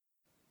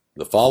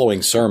The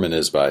following sermon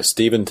is by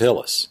Stephen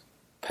Tillis,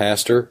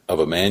 pastor of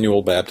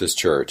Emmanuel Baptist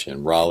Church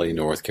in Raleigh,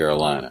 North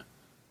Carolina.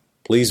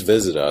 Please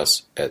visit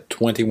us at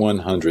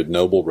 2100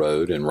 Noble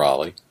Road in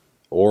Raleigh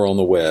or on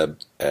the web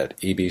at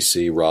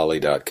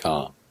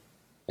ebcraleigh.com.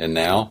 And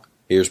now,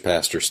 here's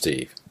Pastor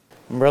Steve.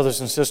 Brothers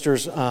and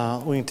sisters, we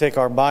can take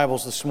our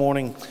Bibles this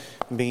morning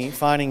and be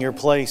finding your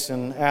place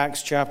in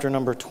Acts chapter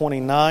number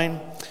 29.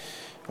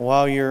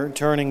 While you're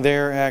turning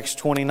there, Acts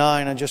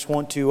 29, I just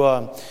want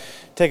to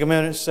take a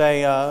minute and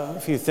say a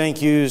few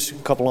thank yous, a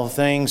couple of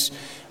things.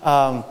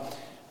 Brothers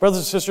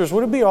and sisters,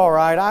 would it be all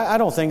right? I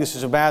don't think this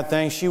is a bad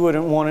thing. She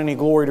wouldn't want any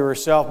glory to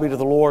herself, be to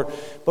the Lord.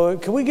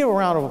 But can we give a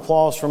round of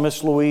applause for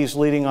Miss Louise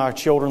leading our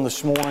children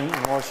this morning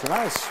in worship?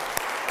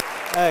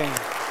 Hey,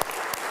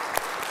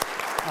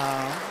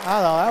 I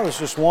thought that was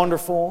just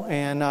wonderful,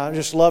 and I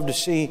just love to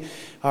see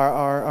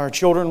our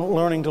children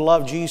learning to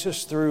love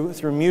Jesus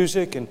through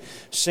music and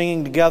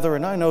singing together.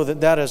 And I know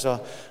that is a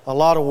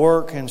lot of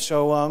work, and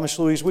so Miss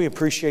Louise, we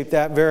appreciate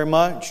that very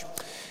much.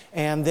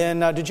 And then,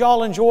 did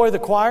y'all enjoy the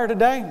choir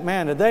today?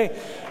 Man, did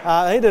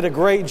they did a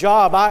great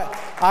job.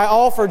 I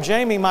offered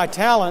Jamie my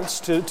talents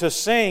to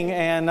sing,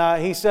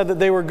 and he said that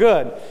they were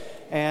good.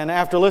 And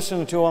after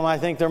listening to them, I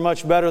think they're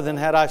much better than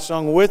had I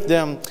sung with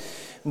them.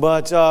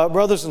 But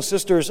brothers and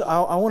sisters,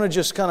 I want to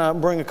just kind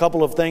of bring a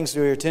couple of things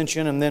to your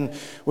attention, and then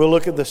we'll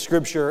look at the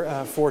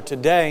scripture for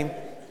today.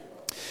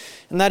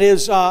 And that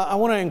is, I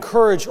want to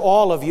encourage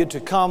all of you to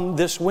come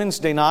this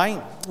Wednesday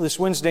night.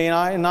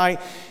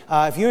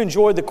 If you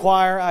enjoyed the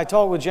choir, I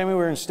talked with Jamie, we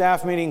were in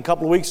staff meeting a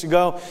couple of weeks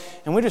ago,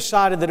 and we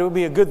decided that it would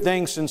be a good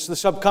thing since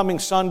this upcoming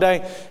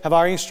Sunday have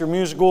our Easter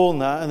musical,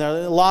 and there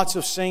are lots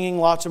of singing,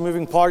 lots of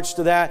moving parts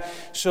to that.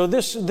 So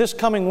this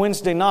coming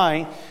Wednesday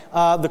night,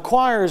 the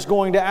choir is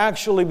going to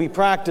actually be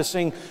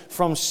practicing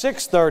from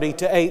 6:30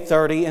 to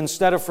 8:30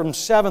 instead of from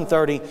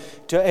 7:30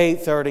 to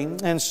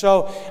 8:30. And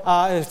so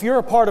if you're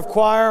a part of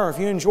choir, or if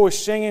you enjoy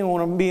singing,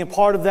 want to be a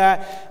part of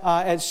that,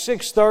 at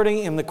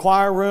 6:30 in the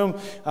choir room,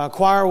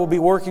 choir will be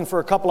working for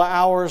a couple of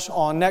hours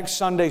on next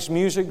Sunday's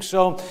music.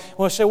 So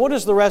we'll say, what are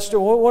the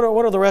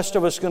rest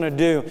of us going to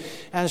do?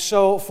 And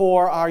so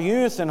for our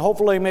youth, and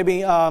hopefully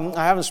maybe,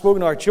 I haven't spoken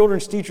to our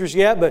children's teachers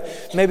yet, but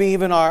maybe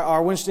even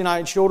our Wednesday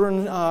night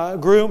children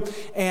group,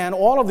 and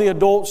all of the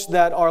adults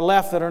that are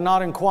left that are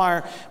not in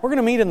choir, we're going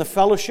to meet in the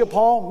fellowship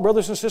hall,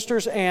 brothers and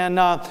sisters, and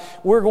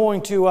we're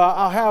going to,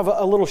 I'll have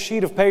a little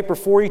sheet of paper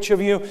for each of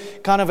you,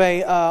 kind of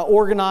a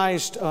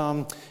organized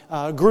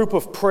group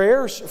of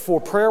prayers for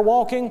prayer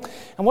walking.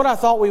 And what I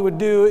thought we would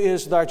do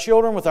is with our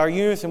children, with our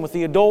youth, and with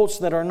the adults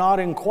that are not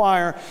in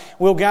choir,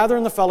 we'll gather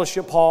in the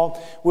fellowship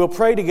hall, we'll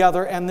pray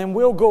together, and then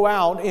we'll go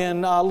out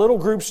in little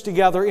groups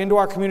together into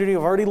our community.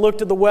 I've already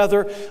looked at the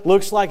weather.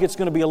 Looks like it's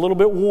going to be a little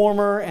bit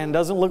warmer and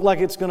doesn't look like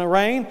it's going to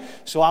rain.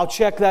 So I'll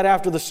check that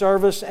after the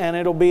service, and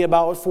it'll be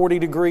about 40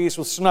 degrees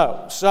with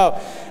snow. So,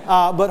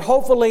 but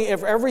hopefully,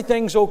 if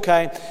everything's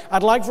okay,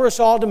 I'd like for us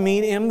all to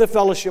meet in the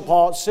fellowship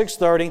hall at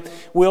 6:30.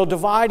 We'll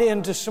divide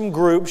into some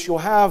groups. You'll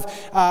have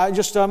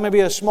just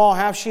maybe a small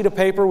half sheet of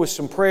paper with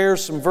some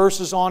prayers, some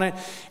verses on it.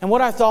 And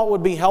what I thought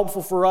would be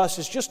helpful for us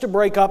is just to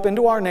break up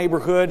into our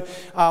neighborhood.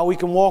 We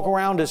can walk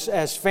around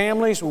as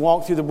families. We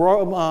walk through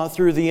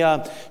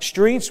the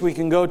streets. We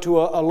can go to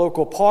a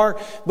local park.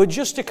 But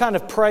just to kind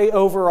of pray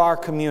over our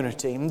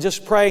community and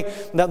just pray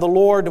that the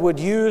Lord would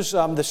use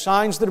the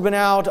signs that have been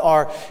out.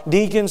 Our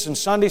deacons and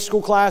Sunday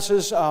school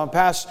classes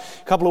past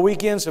couple of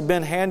weekends have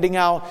been handing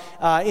out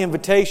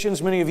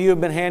invitations. Many of you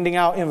have been handing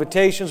out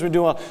invitations. We're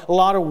doing a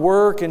lot of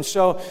work. And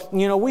so,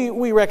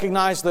 we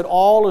recognize that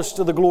all is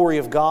to the glory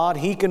of God.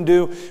 He can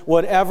do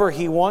whatever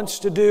He wants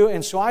to do.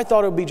 And so I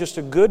thought it would be just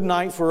a good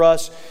night for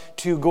us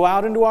to go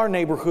out into our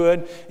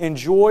neighborhood,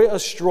 enjoy a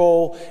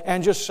stroll,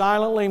 and just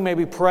silently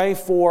maybe pray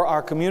for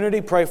our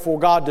community, pray for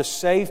God to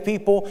save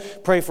people,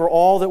 pray for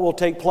all that will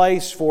take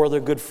place for the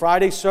Good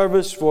Friday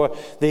service, for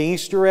the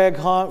Easter egg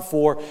hunt,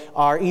 for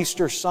our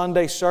Easter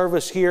Sunday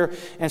service here.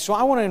 And so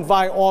I want to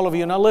invite all of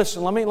you. Now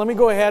listen, let me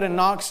go ahead and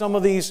knock some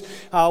of these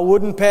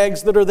wooden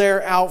pegs that are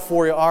there out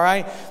for you, all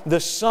right? The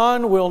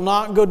sun will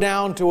not go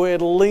down to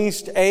at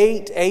least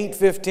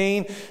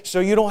 8:15,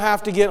 so you don't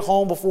have to get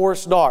home before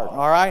it's dark,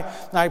 all right?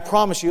 I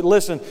promise you.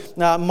 Listen,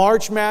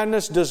 March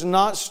Madness does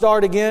not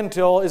start again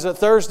till, is it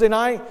Thursday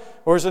night?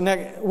 Or is it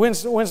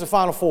when's the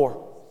Final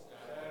Four?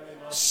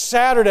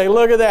 Saturday,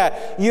 look at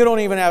that. You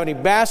don't even have any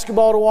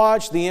basketball to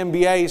watch. The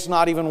NBA is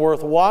not even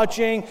worth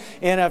watching.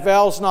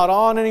 NFL's not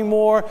on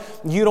anymore.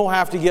 You don't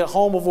have to get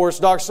home before it's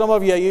dark. Some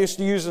of you used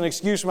to use an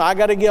excuse, I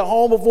got to get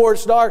home before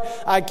it's dark.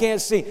 I can't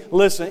see.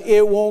 Listen,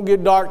 it won't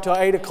get dark till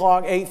 8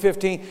 o'clock,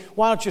 8:15.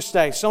 Why don't you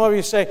stay? Some of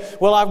you say,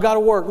 well, I've got to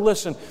work.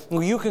 Listen,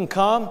 you can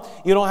come.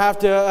 You don't have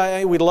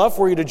to. We'd love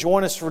for you to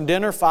join us for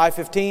dinner,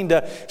 5:15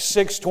 to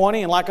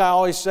 6:20. And like I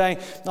always say,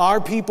 our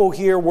people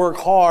here work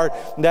hard.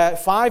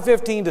 That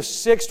 5:15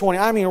 to 6:20,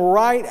 I mean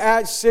right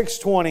at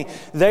 6:20,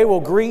 they will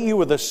greet you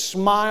with a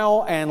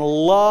smile and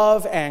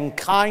love and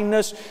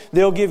kindness.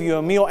 They'll give you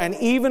a meal. And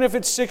even if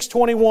it's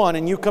 6:21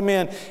 and you come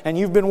in and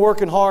you've been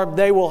working hard,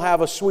 they will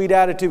have a sweet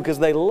attitude because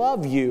they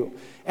love you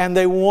And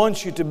they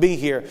want you to be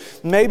here.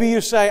 Maybe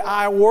you say,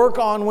 I work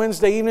on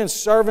Wednesday evening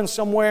serving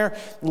somewhere.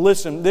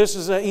 Listen, this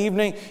is an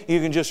evening you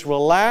can just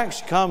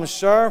relax, come and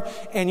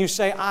serve, and you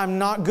say, I'm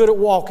not good at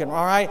walking,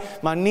 all right?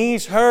 My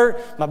knees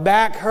hurt, my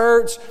back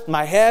hurts,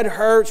 my head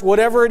hurts,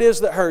 whatever it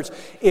is that hurts.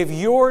 If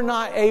you're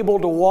not able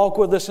to walk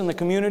with us in the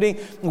community,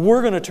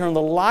 we're going to turn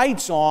the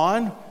lights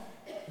on.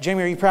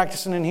 Jamie, are you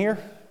practicing in here?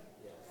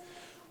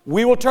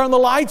 We will turn the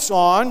lights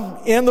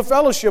on in the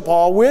fellowship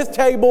hall with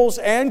tables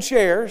and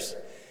chairs.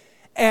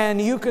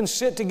 And you can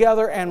sit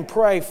together and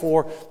pray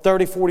for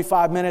 30,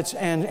 45 minutes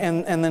and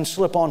then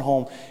slip on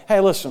home.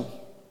 Hey, listen,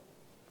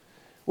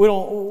 we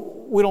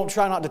don't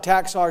try not to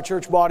tax our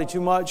church body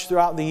too much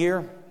throughout the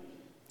year.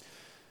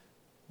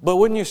 But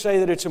wouldn't you say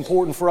that it's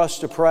important for us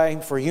to pray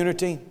for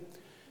unity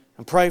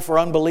and pray for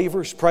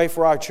unbelievers, pray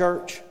for our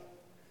church?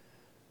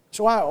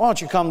 So why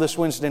don't you come this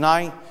Wednesday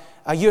night?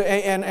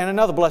 And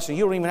another blessing,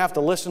 you don't even have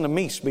to listen to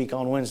me speak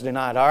on Wednesday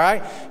night, all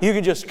right? You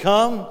can just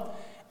come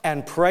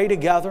and pray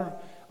together.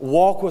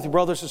 Walk with your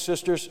brothers and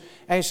sisters.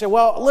 And you say,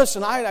 well,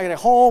 listen, I get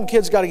home,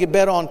 kids got to get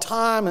bed on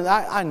time, and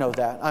I know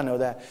that.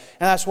 And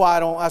that's why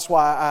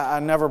I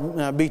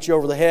never beat you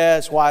over the head.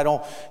 That's why I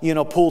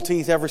don't, pull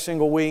teeth every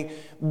single week.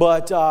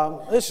 But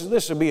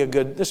this would be a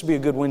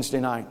good Wednesday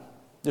night,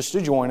 just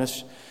to join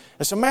us.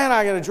 And so, man,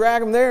 I got to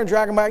drag them there and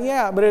drag them back.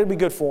 Yeah, but it'd be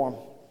good for them.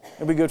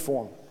 It'd be good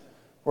for them,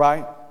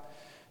 right?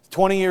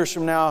 20 years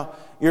from now,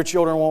 your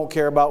children won't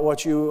care about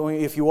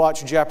if you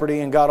watch Jeopardy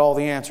and got all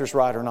the answers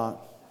right or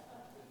not.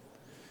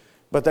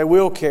 But they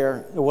will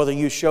care whether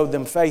you showed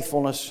them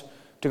faithfulness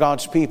to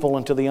God's people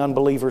and to the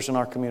unbelievers in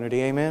our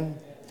community. Amen?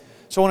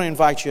 So I want to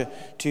invite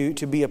you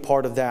to be a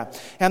part of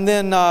that. And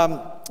then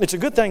it's a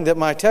good thing that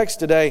my text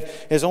today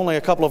is only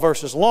a couple of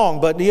verses long,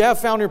 but you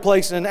have found your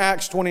place in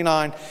Acts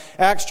 29,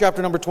 Acts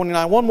chapter number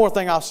 29. One more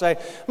thing I'll say.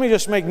 Let me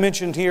just make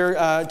mention here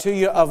to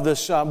you of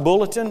this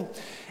bulletin.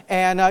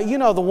 And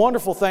the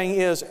wonderful thing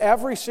is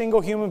every single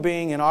human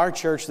being in our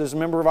church that's a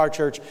member of our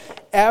church,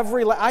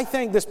 I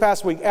think this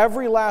past week,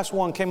 every last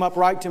one came up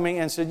right to me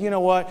and said, you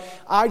know what,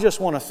 I just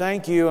want to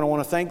thank you and I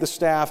want to thank the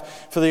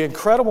staff for the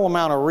incredible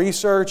amount of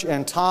research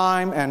and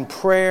time and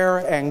prayer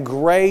and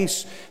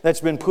grace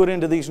that's been put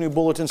into these new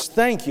bulletins.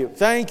 Thank you.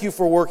 Thank you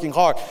for working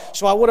hard.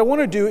 So what I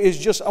want to do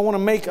is I want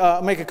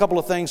to make a couple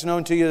of things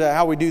known to you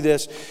how we do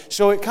this.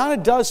 So it kind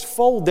of does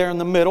fold there in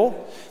the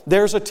middle.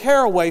 There's a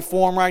tearaway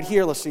form right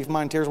here. Let's see if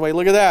mine tears away.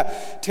 Look at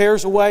that.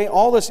 Tears away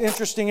all this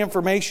interesting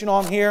information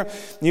on here.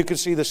 You can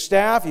see the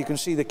staff. You can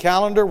see the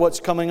calendar, what's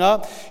coming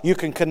up. You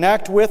can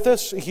connect with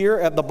us here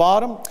at the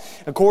bottom.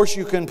 Of course,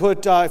 you can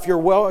put, if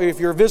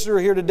you're a visitor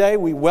here today,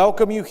 we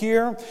welcome you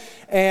here.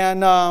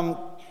 And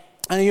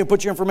you can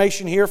put your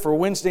information here for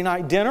Wednesday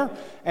night dinner.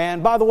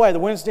 And by the way, the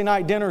Wednesday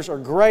night dinners are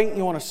great.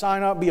 You want to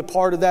sign up, be a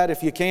part of that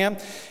if you can.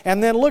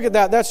 And then look at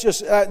that. That's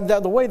just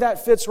the way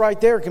that fits right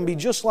there can be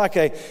just like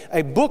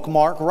a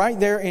bookmark right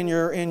there in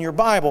your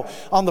Bible.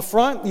 On the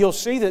front, you'll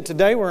see that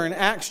today we're in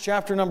Acts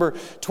chapter number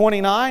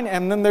 29.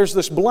 And then there's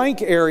this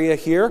blank area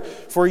here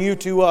for you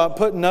to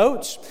put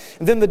notes.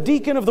 And then the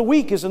deacon of the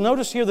week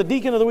notice here the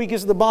deacon of the week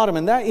is at the bottom,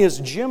 and that is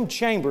Jim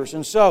Chambers.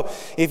 And so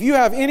if you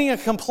have any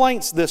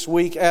complaints this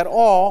week at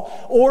all,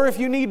 or if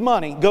you need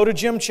money, go to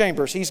Jim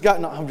Chambers.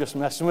 I'm just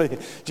messing with you.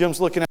 Jim's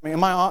looking at me.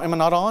 Am I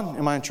not on?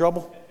 Am I in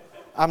trouble?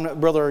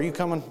 Brother, are you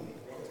coming?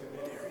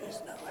 There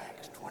is no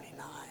Acts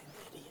 29,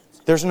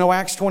 idiots. There's no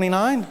Acts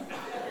 29?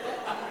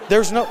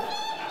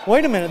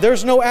 Wait a minute.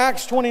 There's no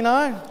Acts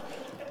 29?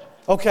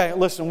 Okay,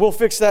 listen, we'll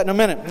fix that in a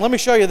minute. Let me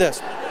show you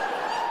this.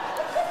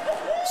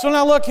 So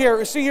now look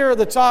here. See here at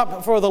the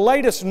top for the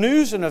latest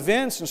news and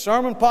events and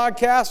sermon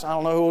podcasts. I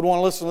don't know who would want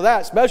to listen to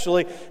that,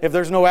 especially if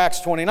there's no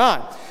Acts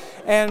 29.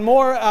 And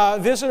more,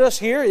 visit us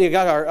here. You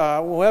got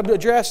our web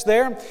address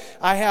there.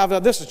 I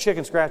have, this is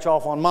chicken scratch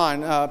off on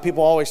mine.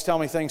 People always tell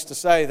me things to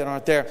say that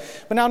aren't there.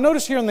 But now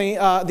notice here in the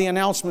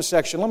announcement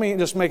section, let me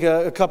just make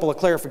a couple of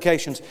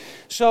clarifications.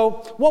 So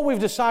what we've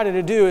decided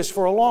to do is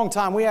for a long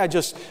time, we had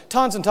just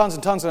tons and tons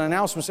and tons of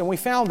announcements, and we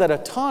found that a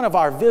ton of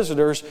our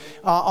visitors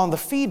on the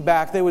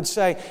feedback, they would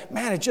say,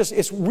 man,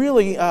 it's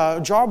really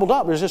jarbled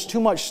up. There's just too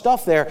much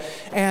stuff there.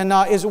 And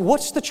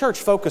what's the church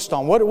focused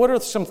on? What are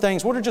some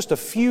things? What are just a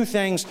few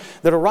things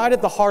that are right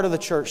at the heart of the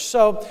church?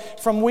 So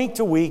from week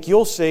to week,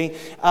 you'll see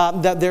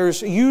that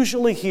there's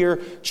usually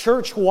here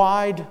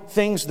church-wide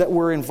things that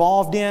we're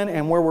involved in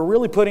and where we're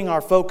really putting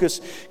our focus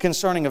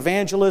concerning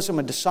evangelism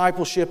and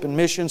discipleship and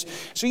missions.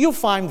 So you'll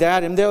find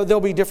that, and there'll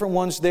be different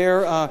ones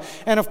there.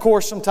 And of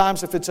course,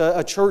 sometimes if it's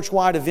a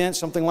church-wide event,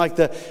 something like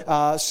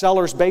the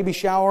Sellers Baby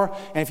Shower,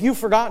 and if you've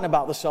forgotten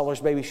about the Sellers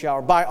Baby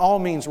Shower, by all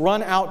means,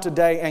 run out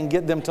today and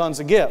get them tons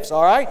of gifts,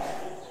 all right?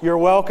 You're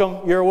welcome.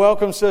 You're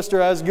welcome, sister.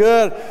 That's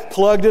good.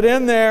 Plugged it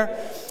in there.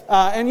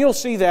 And you'll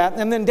see that.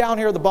 And then down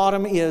here at the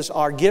bottom is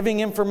our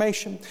giving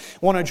information.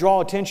 I want to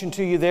draw attention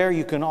to you there.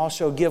 You can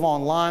also give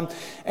online.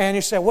 And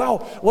you say, well,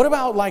 what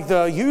about like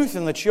the youth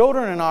and the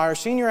children and our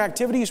senior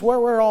activities? Where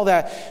are all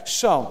that?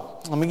 So,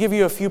 let me give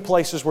you a few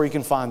places where you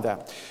can find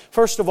that.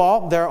 First of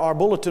all, there are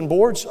bulletin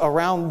boards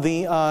around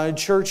the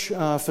church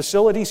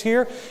facilities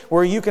here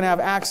where you can have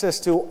access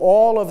to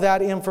all of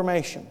that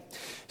information.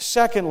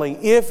 Secondly,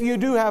 if you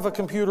do have a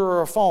computer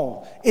or a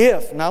phone,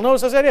 now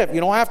notice I said if, you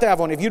don't have to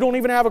have one. If you don't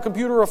even have a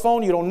computer or a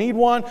phone, you don't need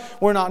one.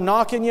 We're not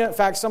knocking you. In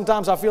fact,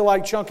 sometimes I feel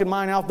like chunking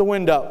mine out the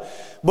window.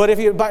 But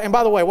and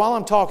by the way, while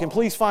I'm talking,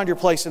 please find your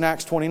place in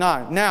Acts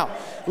 29. Now,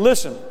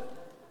 listen,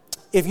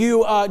 if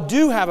you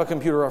do have a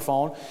computer or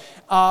phone,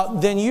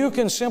 then you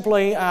can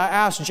simply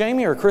ask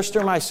Jamie or Krista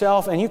or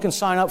myself, and you can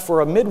sign up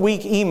for a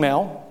midweek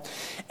email.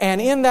 And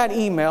in that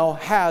email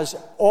has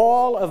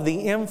all of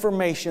the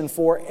information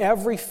for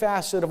every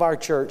facet of our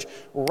church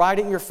right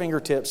at your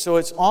fingertips. So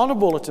it's on a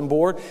bulletin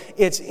board.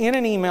 It's in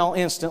an email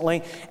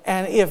instantly.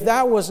 And if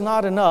that was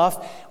not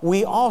enough,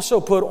 we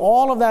also put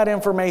all of that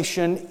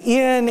information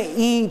in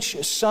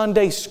each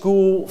Sunday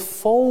school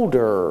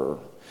folder.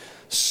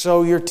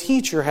 So your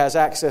teacher has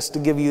access to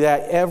give you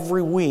that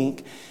every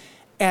week.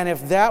 And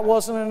if that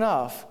wasn't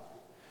enough,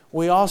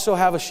 we also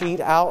have a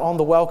sheet out on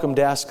the welcome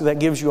desk that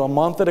gives you a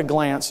month at a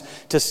glance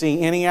to see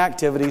any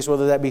activities,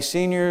 whether that be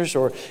seniors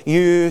or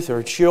youth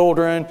or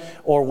children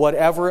or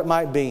whatever it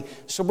might be.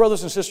 So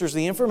brothers and sisters,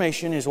 the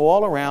information is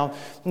all around.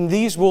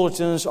 These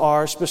bulletins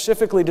are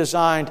specifically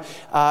designed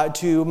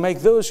to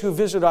make those who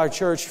visit our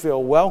church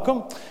feel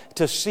welcome,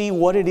 to see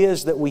what it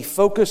is that we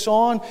focus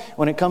on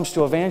when it comes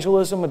to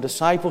evangelism and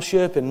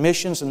discipleship and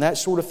missions and that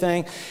sort of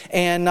thing,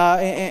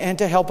 and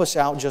to help us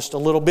out just a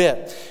little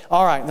bit.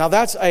 All right, now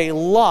that's a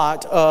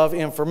lot of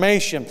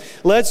information.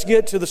 Let's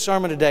get to the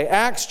sermon today.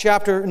 Acts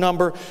chapter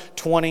number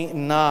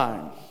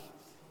 29.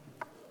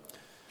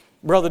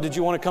 Brother, did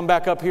you want to come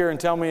back up here and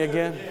tell me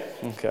again?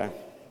 Okay.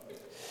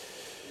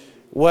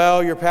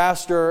 Well, your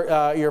pastor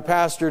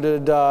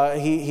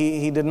did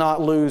he did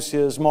not lose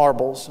his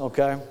marbles,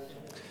 okay?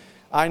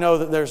 I know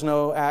that there's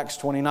no Acts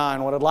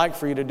 29. What I'd like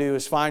for you to do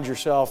is find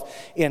yourself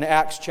in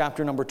Acts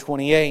chapter number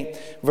 28,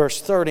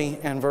 verse 30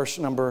 and verse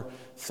number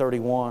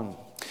 31.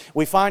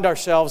 We find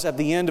ourselves at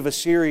the end of a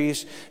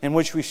series in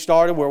which we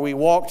started, where we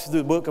walked through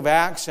the book of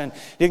Acts and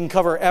didn't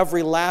cover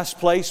every last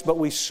place, but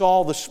we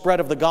saw the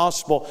spread of the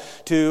gospel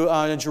to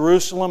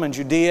Jerusalem and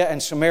Judea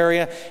and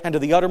Samaria and to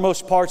the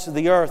uttermost parts of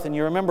the earth. And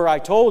you remember I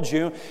told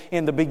you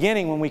in the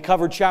beginning when we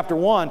covered chapter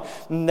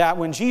 1 that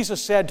when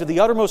Jesus said to the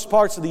uttermost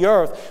parts of the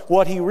earth,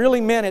 what He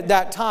really meant at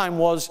that time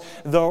was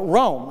the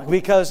Rome,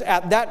 because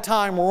at that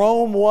time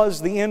Rome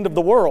was the end of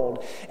the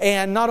world.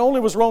 And not only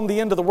was Rome the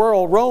end of the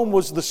world, Rome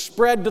was the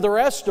spread to the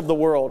rest of the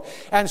world.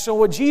 And so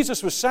what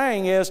Jesus was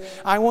saying is,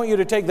 I want you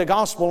to take the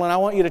gospel and I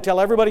want you to tell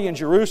everybody in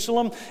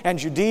Jerusalem and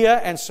Judea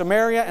and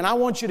Samaria, and I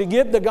want you to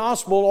get the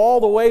gospel all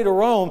the way to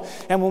Rome.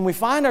 And when we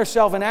find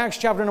ourselves in Acts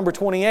chapter number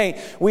 28,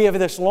 we have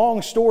this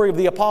long story of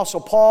the Apostle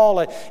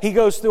Paul. He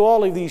goes through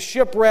all of these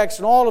shipwrecks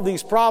and all of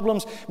these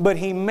problems, but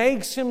he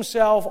makes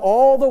himself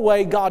all the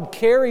way, God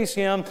carries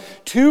him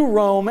to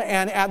Rome,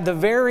 and at the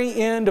very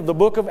end of the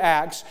book of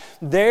Acts,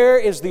 there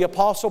is the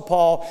Apostle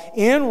Paul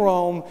in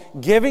Rome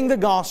giving the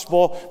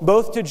gospel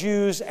both to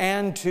Jews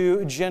and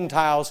to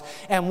Gentiles.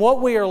 And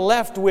what we are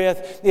left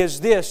with is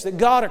this, that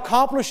God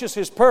accomplishes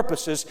His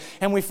purposes,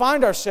 and we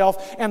find ourselves,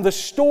 and the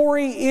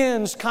story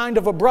ends kind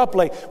of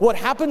abruptly. What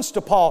happens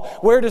to Paul?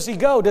 Where does he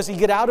go? Does he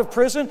get out of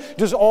prison?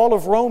 Does all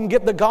of Rome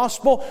get the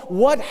gospel?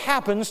 What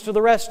happens to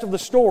the rest of the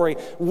story?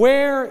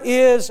 Where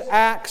is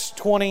Acts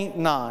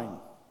 29?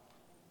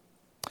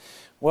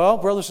 Well,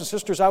 brothers and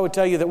sisters, I would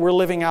tell you that we're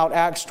living out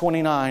Acts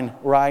 29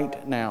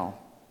 right now.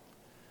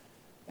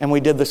 And we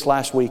did this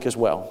last week as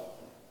well.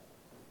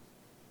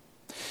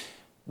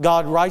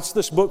 God writes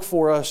this book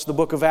for us, the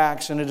book of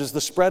Acts, and it is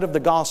the spread of the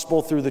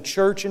gospel through the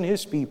church and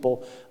His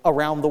people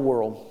around the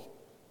world.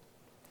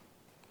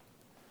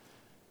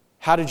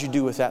 How did you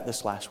do with that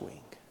this last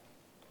week?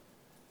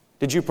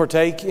 Did you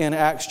partake in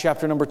Acts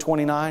chapter number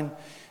 29?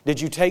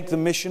 Did you take the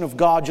mission of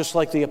God just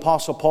like the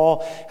Apostle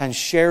Paul and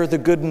share the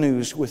good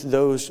news with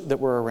those that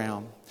were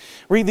around?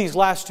 Read these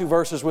last two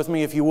verses with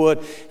me if you would,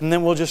 and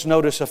then we'll just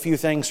notice a few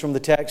things from the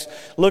text.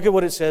 Look at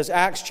what it says,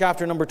 Acts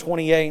chapter number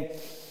 28,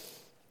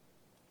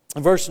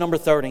 verse number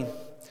 30.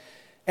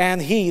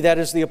 And he, that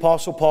is the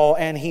Apostle Paul,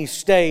 and he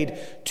stayed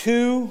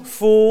 2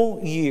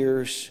 full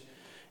years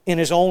in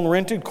his own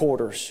rented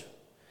quarters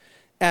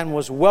and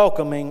was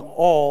welcoming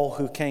all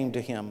who came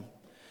to him,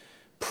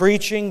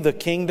 preaching the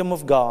kingdom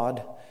of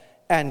God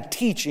and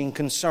teaching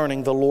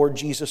concerning the Lord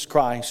Jesus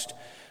Christ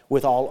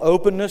with all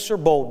openness or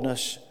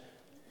boldness,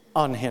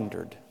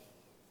 unhindered.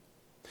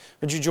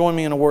 Would you join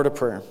me in a word of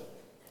prayer?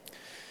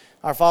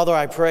 Our Father,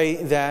 I pray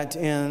that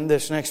in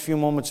this next few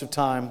moments of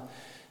time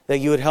that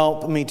you would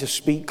help me to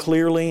speak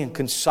clearly and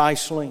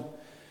concisely,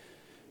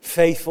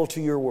 faithful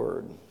to your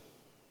word.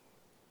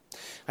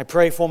 I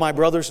pray for my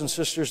brothers and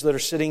sisters that are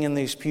sitting in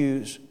these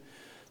pews,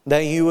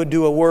 that you would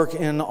do a work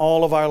in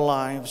all of our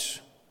lives.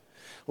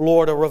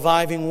 Lord, a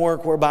reviving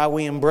work whereby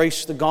we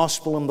embrace the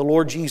gospel and the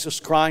Lord Jesus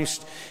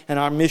Christ and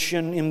our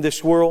mission in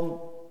this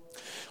world.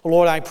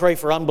 Lord, I pray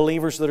for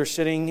unbelievers that are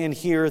sitting in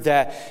here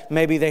that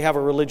maybe they have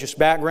a religious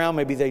background,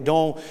 maybe they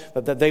don't,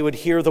 but that they would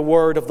hear the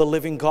word of the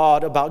living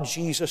God about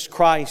Jesus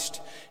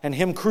Christ and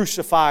Him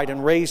crucified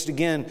and raised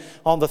again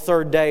on the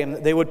third day, and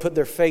that they would put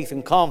their faith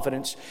and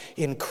confidence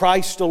in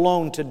Christ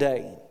alone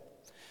today.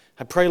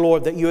 I pray,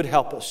 Lord, that You would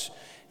help us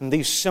in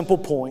these simple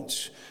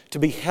points to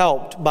be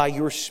helped by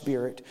Your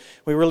Spirit.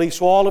 We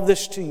release all of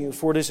this to You,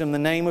 for it is in the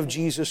name of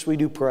Jesus we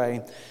do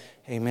pray.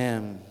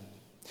 Amen.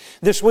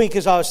 This week,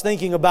 as I was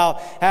thinking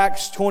about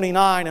Acts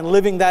 29 and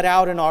living that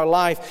out in our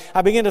life,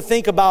 I began to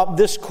think about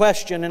this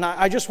question, and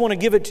I just want to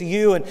give it to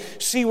you and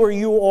see where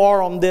you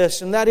are on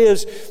this. And that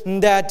is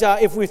that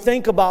if we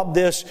think about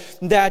this,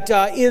 that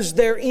is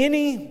there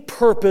any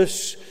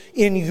purpose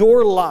in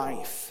your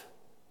life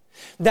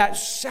that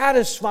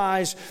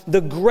satisfies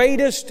the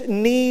greatest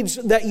needs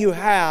that you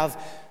have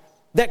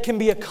that can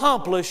be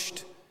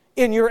accomplished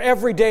in your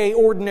everyday,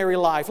 ordinary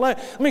life?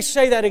 Let me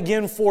say that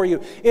again for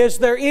you. Is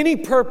there any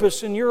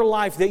purpose in your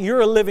life that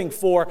you're living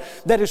for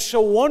that is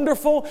so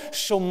wonderful,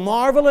 so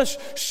marvelous,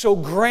 so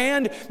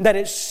grand, that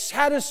it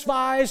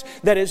satisfies,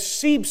 that it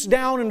seeps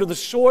down into the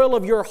soil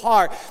of your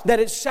heart, that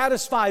it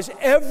satisfies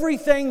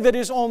everything that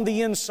is on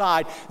the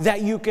inside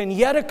that you can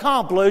yet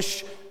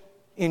accomplish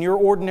in your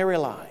ordinary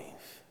life?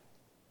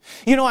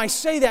 You know, I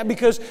say that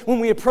because when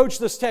we approach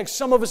this text,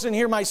 some of us in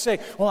here might say,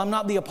 well, I'm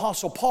not the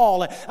Apostle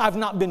Paul, and I've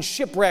not been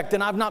shipwrecked,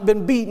 and I've not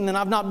been beaten, and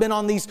I've not been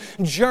on these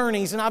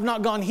journeys, and I've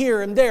not gone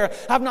here and there.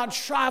 I've not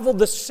traveled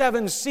the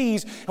 7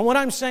 seas. And what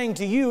I'm saying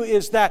to you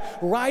is that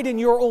right in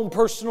your own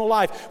personal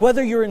life,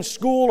 whether you're in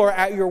school or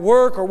at your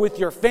work or with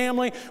your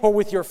family or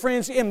with your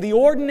friends, in the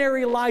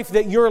ordinary life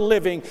that you're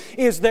living,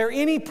 is there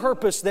any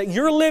purpose that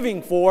you're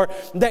living for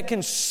that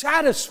can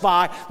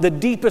satisfy the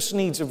deepest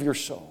needs of your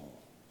soul?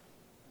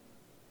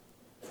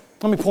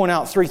 Let me point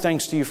out 3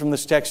 things to you from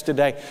this text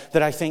today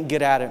that I think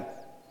get at it.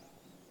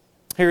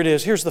 Here it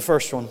is. Here's the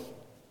first one.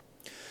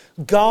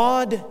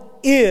 God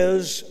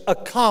is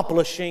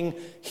accomplishing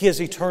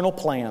His eternal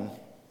plan.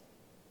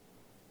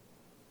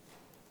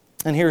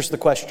 And here's the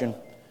question.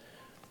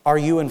 Are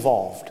you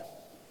involved?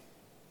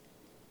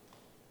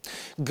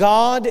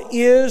 God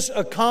is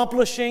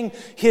accomplishing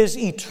His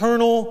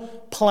eternal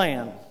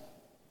plan.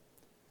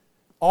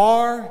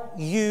 Are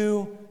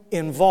you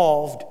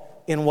involved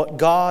in what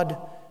God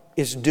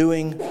is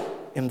doing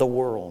in the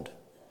world?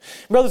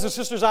 Brothers and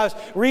sisters, I was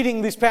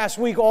reading this past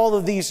week all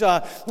of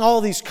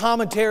these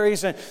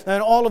commentaries and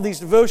all of these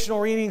devotional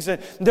readings,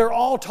 and they're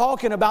all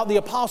talking about the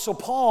Apostle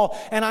Paul.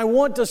 And I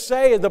want to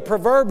say the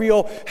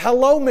proverbial,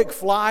 hello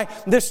McFly,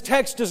 this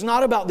text is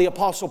not about the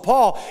Apostle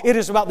Paul. It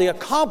is about the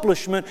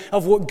accomplishment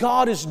of what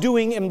God is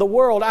doing in the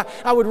world.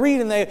 I would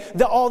read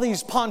in all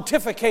these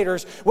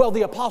pontificators, well,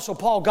 the Apostle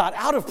Paul got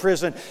out of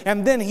prison,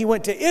 and then he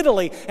went to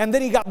Italy, and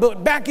then he got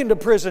put back into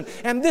prison,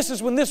 and this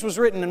is when this was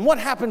written, and what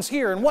happens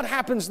here, and what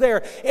happens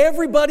there.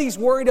 Everybody's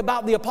worried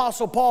about the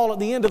Apostle Paul at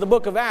the end of the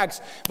book of Acts,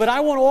 but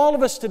I want all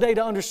of us today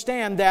to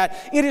understand that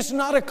it is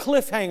not a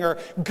cliffhanger.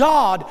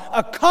 God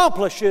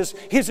accomplishes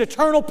His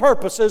eternal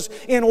purposes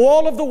in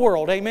all of the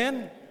world.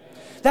 Amen?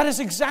 That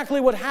is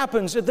exactly what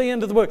happens at the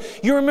end of the book.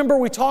 You remember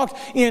we talked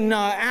in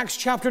Acts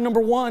chapter number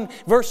 1,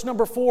 verse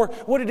number 4.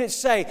 What did it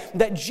say?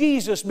 That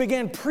Jesus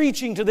began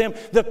preaching to them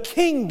the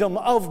kingdom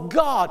of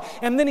God.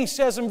 And then He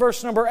says in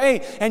verse number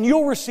 8, and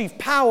you'll receive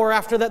power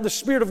after that the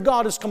Spirit of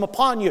God has come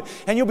upon you.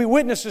 And you'll be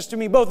witnesses to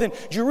me both in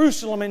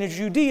Jerusalem and in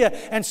Judea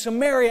and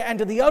Samaria and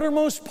to the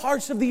uttermost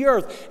parts of the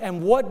earth.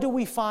 And what do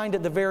we find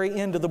at the very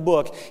end of the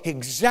book?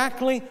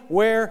 Exactly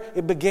where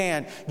it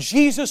began.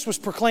 Jesus was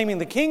proclaiming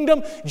the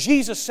kingdom.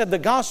 Jesus said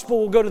the gospel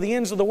will go to the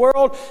ends of the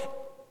world.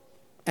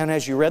 And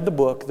as you read the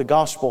book, the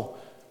gospel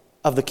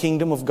of the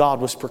kingdom of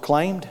God was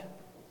proclaimed.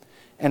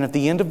 And at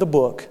the end of the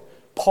book,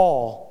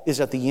 Paul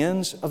is at the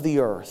ends of the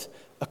earth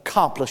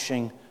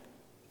accomplishing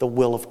the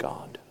will of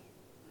God.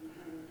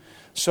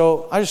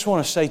 So I just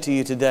want to say to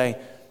you today,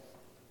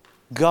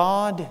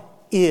 God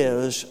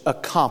is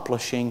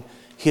accomplishing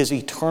His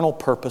eternal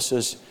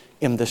purposes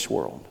in this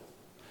world.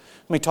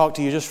 Let me talk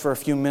to you just for a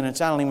few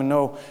minutes. I don't even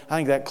know. I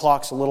think that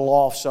clock's a little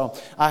off. So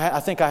I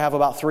think I have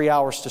about 3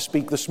 hours to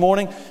speak this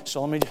morning.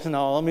 So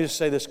let me just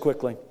say this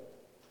quickly.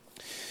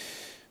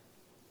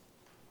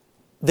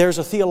 There's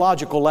a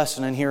theological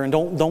lesson in here, and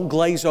don't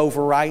glaze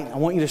over, right? I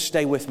want you to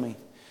stay with me.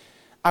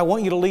 I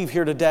want you to leave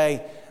here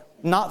today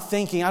not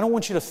thinking, I don't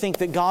want you to think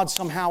that God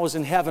somehow is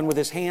in heaven with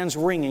His hands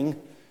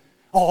wringing.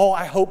 Oh,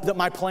 I hope that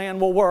my plan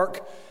will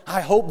work.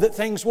 I hope that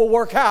things will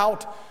work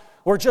out.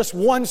 We're just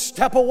one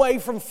step away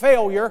from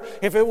failure.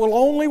 If it will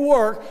only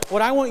work,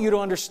 what I want you to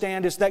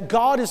understand is that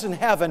God is in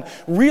heaven,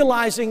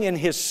 realizing in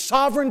His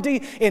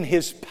sovereignty, in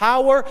His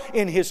power,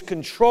 in His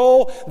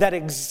control, that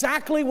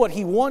exactly what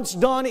He wants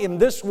done in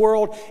this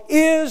world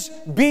is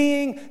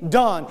being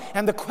done.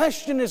 And the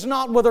question is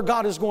not whether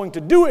God is going to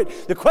do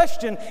it. The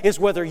question is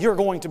whether you're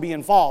going to be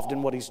involved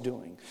in what He's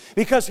doing.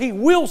 Because He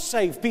will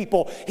save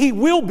people. He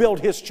will build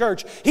His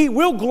church. He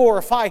will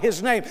glorify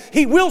His name.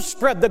 He will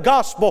spread the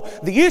gospel.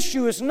 The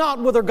issue is not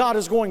whether God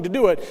is going to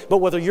do it, but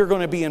whether you're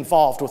going to be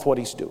involved with what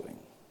He's doing.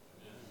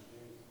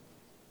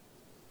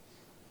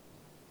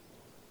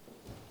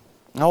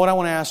 Now, what I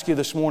want to ask you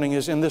this morning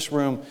is, in this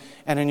room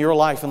and in your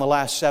life in the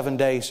last 7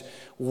 days,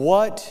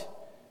 what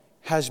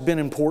has been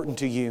important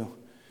to you?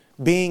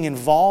 Being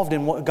involved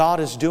in what God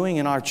is doing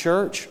in our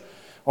church,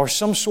 or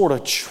some sort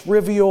of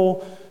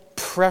trivial,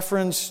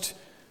 preferenced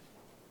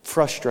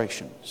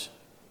frustrations?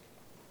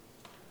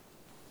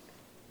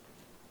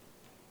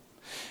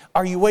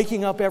 Are you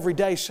waking up every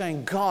day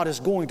saying, God is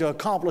going to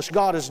accomplish,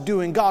 God is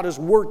doing, God is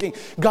working,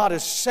 God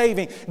is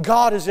saving,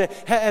 God is,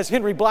 as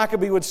Henry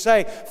Blackaby would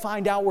say,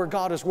 find out where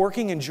God is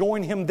working and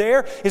join Him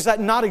there? Is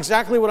that not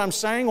exactly what I'm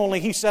saying? Only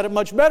he said it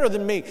much better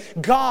than me.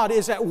 God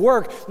is at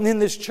work in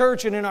this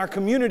church and in our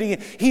community.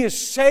 He is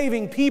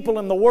saving people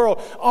in the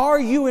world. Are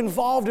you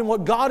involved in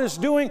what God is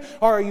doing,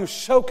 or are you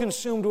so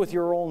consumed with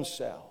your own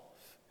self?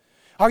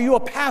 Are you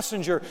a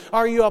passenger?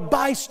 Are you a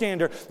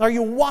bystander? Are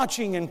you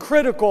watching and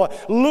critical,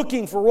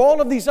 looking for all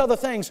of these other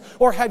things?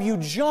 Or have you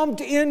jumped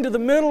into the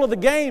middle of the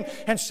game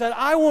and said,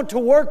 I want to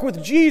work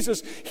with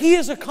Jesus. He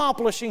is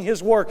accomplishing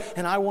His work,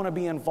 and I want to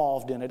be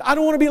involved in it. I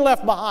don't want to be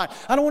left behind.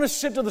 I don't want to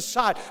sit to the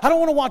side. I don't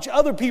want to watch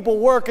other people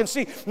work and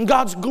see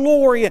God's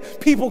glory and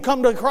people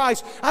come to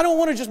Christ. I don't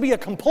want to just be a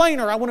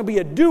complainer. I want to be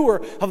a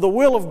doer of the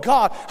will of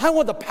God. I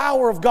want the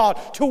power of God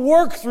to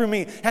work through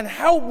me and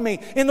help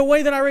me in the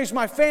way that I raise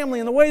my family,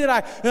 in the way that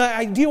I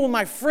deal with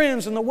my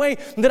friends, in the way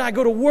that I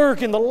go to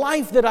work, in the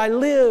life that I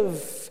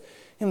live,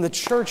 in the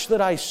church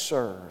that I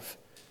serve.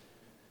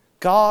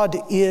 God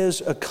is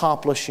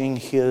accomplishing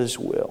His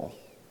will.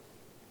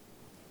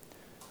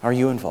 Are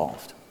you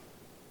involved?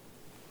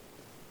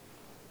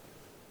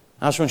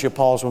 I just want you to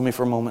pause with me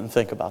for a moment and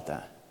think about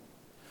that.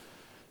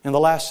 In the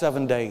last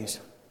 7 days,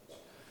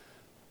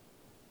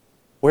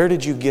 where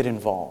did you get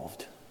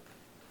involved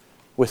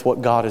with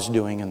what God is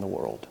doing in the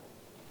world?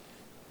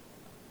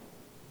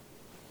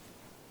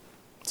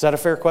 Is that a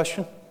fair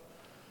question?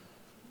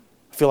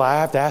 I feel like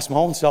I have to ask my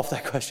own self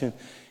that question.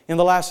 In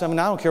the last 7,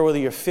 I don't care whether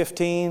you're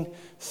 15,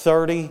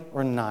 30,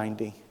 or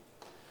 90.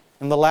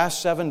 In the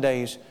last 7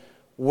 days,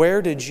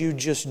 where did you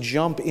just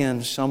jump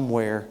in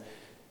somewhere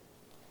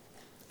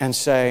and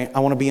say, I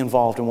want to be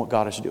involved in what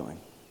God is doing?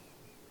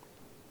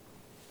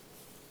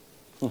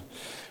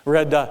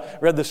 Read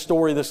the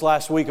story this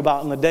last week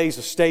about in the days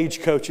of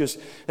stagecoaches.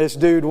 This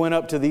dude went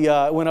up to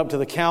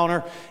the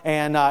counter,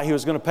 and he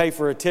was going to pay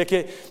for a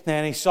ticket,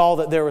 and he saw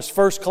that there was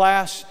first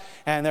class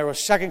and there was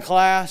second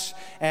class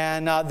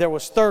and there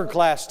was third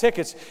class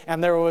tickets,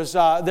 and there was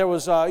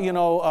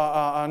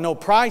no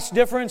price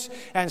difference,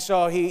 and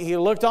so he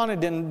looked on it,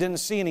 didn't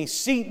see any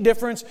seat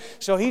difference,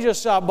 so he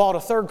just bought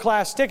a third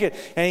class ticket,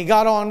 and he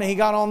got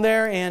on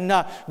there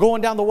and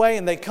going down the way,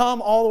 and they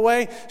come all the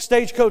way.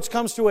 Stagecoach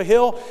comes to a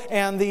hill,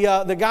 and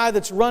the guy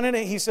that's running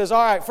it, he says,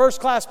 all right,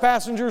 first class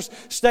passengers,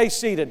 stay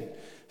seated.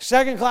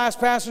 Second class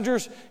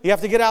passengers, you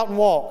have to get out and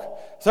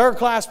walk. Third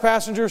class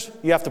passengers,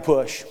 you have to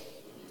push.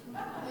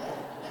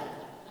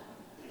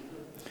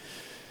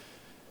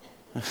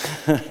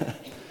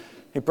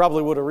 He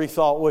probably would have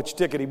rethought which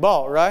ticket he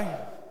bought, right?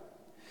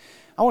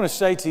 I want to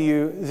say to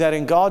you that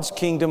in God's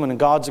kingdom and in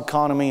God's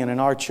economy and in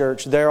our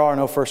church, there are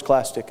no first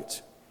class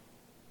tickets.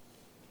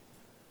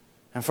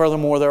 And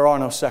furthermore, there are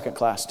no second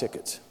class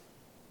tickets.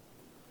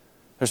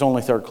 There's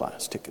only third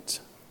class tickets.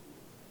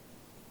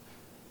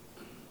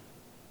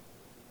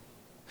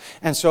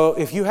 And so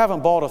if you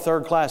haven't bought a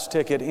third class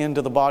ticket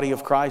into the body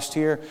of Christ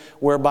here,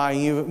 whereby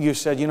you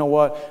said, you know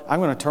what, I'm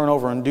going to turn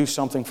over and do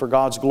something for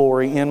God's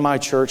glory in my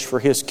church for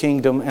His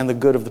kingdom and the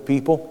good of the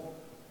people,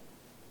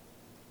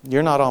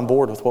 you're not on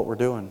board with what we're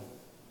doing.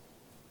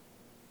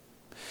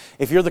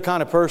 If you're the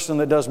kind of person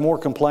that does more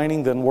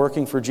complaining than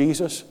working for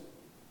Jesus,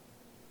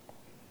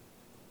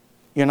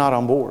 you're not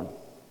on board.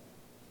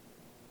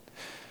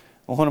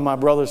 One of my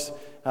brothers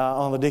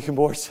on the deacon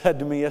board said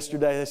to me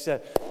yesterday, they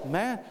said,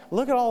 man,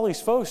 look at all these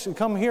folks who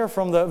come here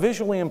from the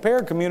visually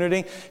impaired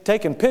community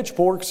taking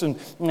pitchforks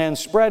and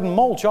spreading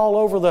mulch all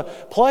over the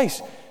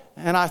place.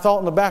 And I thought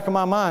in the back of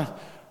my mind,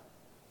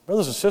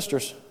 brothers and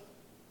sisters,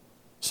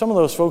 some of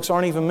those folks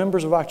aren't even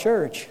members of our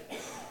church.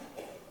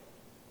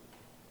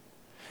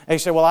 And he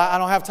said, well, I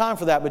don't have time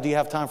for that, but do you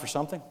have time for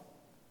something?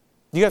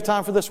 Do you have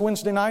time for this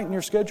Wednesday night in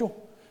your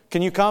schedule?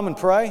 Can you come and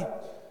pray?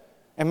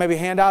 and maybe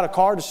hand out a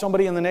card to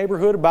somebody in the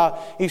neighborhood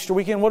about Easter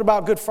weekend? What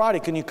about Good Friday?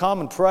 Can you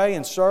come and pray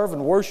and serve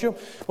and worship?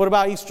 What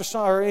about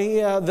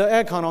the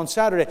egg hunt on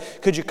Saturday?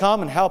 Could you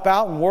come and help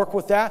out and work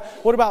with that?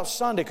 What about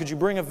Sunday? Could you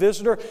bring a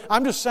visitor?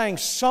 I'm just saying,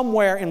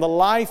 somewhere in the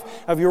life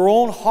of your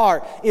own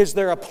heart, is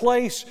there a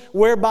place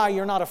whereby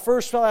you're not a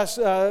first class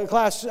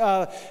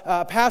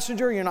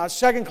passenger, you're not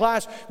second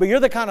class, but you're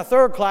the kind of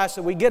third class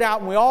that we get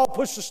out and we all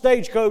push the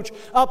stagecoach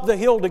up the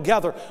hill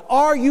together?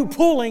 Are you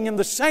pulling in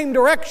the same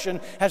direction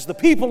as the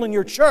people in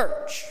your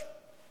church?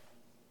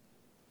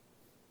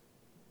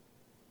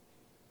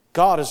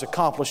 God is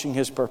accomplishing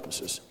His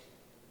purposes.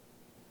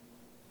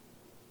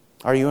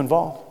 Are you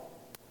involved?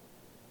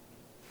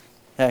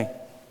 Hey,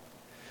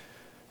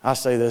 I'll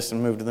say this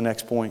and move to the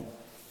next point.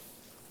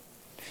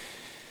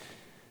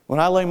 When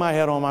I lay my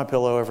head on my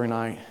pillow every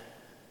night,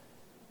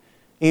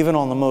 even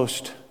on the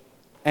most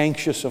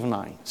anxious of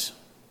nights,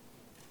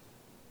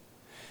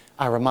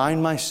 I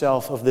remind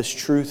myself of this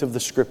truth of the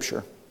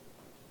Scripture,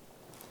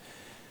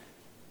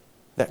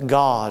 that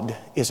God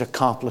is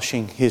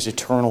accomplishing His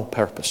eternal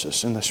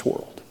purposes in this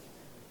world.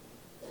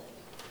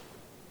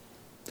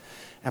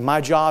 And my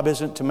job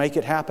isn't to make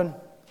it happen.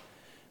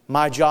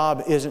 My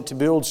job isn't to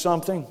build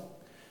something.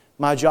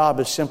 My job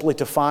is simply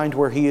to find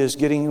where He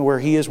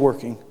is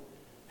working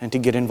and to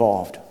get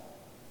involved.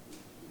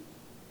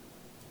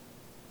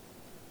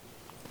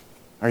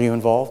 Are you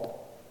involved?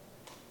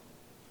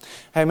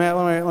 Hey man,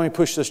 let me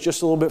push this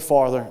just a little bit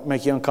farther,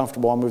 make you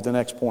uncomfortable. I'll move to the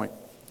next point.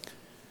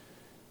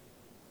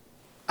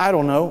 I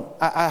don't know.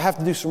 I have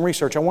to do some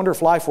research. I wonder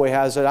if Lifeway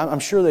has it. I'm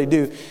sure they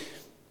do.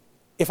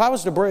 If I were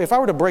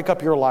to break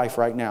up your life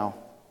right now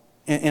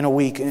in a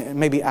week,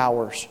 maybe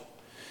hours,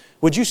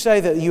 would you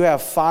say that you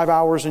have 5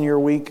 hours in your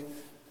week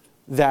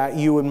that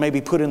you would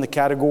maybe put in the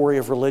category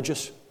of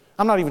religious?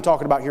 I'm not even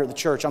talking about here at the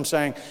church. I'm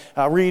saying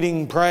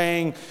reading,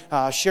 praying,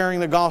 sharing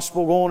the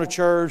gospel, going to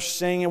church,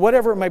 singing,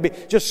 whatever it may be.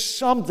 Just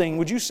something.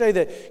 Would you say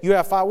that you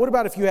have 5? What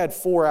about if you had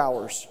 4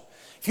 hours?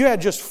 If you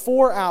had just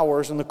 4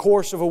 hours in the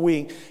course of a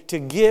week to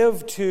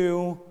give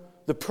to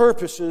the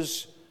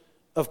purposes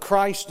of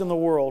Christ in the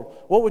world,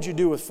 what would you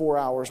do with 4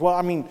 hours?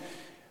 Well,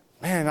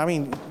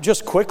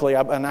 just quickly,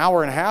 an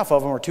hour and a half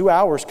of them or 2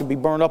 hours could be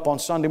burned up on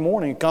Sunday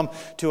morning. Come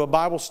to a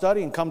Bible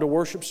study and come to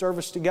worship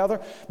service together.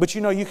 But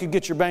you could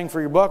get your bang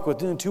for your buck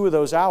within 2 of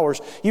those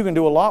hours. You can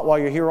do a lot while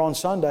you're here on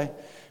Sunday.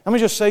 Let me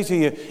just say to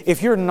you,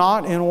 if you're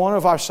not in one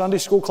of our Sunday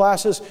school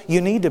classes,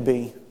 you need to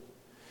be.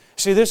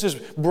 See, this is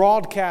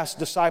broadcast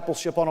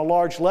discipleship on a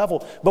large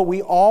level, but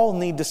we all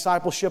need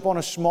discipleship on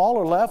a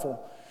smaller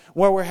level,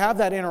 where we have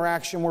that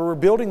interaction, where we're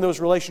building those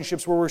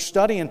relationships, where we're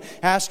studying,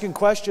 asking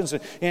questions,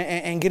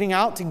 and getting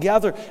out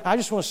together. I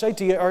just want to say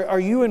to you, are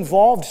you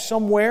involved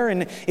somewhere?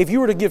 And if you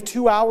were to give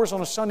 2 hours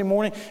on a Sunday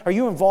morning, are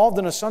you involved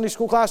in a Sunday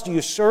school class? Do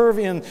you serve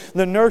in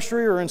the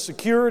nursery or in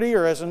security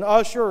or as an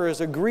usher or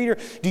as a greeter?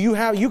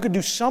 You could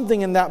do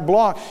something in that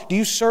block. Do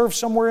you serve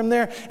somewhere in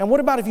there? And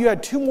what about if you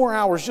had 2 more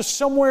hours just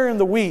somewhere in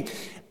the week?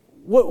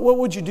 What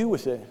would you do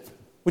with it?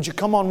 Would you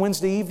come on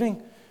Wednesday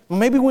evening? Well,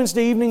 maybe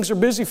Wednesday evenings are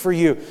busy for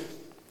you.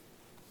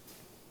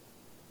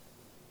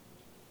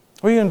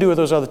 What are you going to do with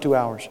those other 2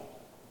 hours?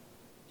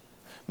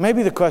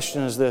 Maybe the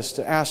question is this,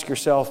 to ask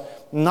yourself,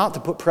 not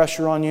to put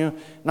pressure on you,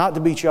 not to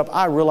beat you up.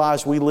 I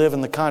realize we live in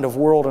the kind of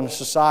world and a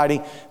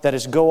society that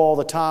is go all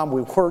the time.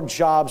 We work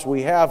jobs.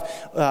 We have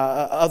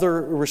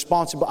other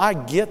responsibilities. I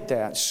get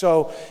that.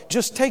 So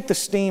just take the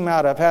steam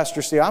out of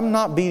Pastor Steve. I'm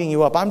not beating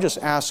you up. I'm just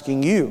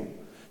asking you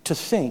to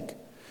think,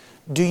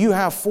 do you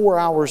have 4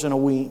 hours in a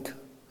week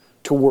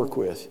to work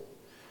with?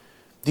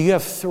 Do you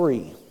have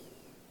 3?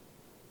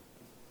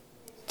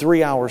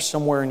 3 hours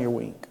somewhere in your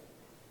week.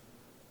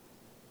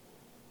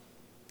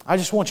 I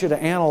just want you to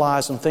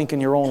analyze and think in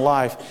your own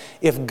life.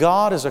 If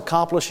God is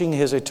accomplishing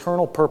His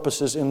eternal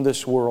purposes in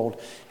this world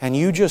and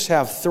you just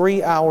have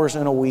 3 hours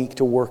in a week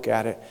to work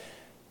at it,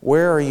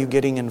 where are you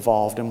getting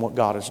involved in what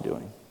God is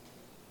doing?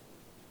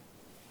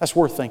 That's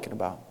worth thinking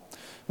about.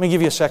 Let me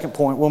give you a second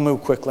point. We'll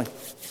move quickly.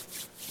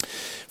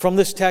 From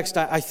this text,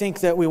 I think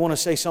that we want to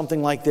say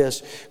something like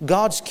this.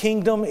 God's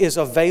kingdom is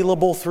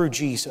available through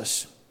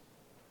Jesus.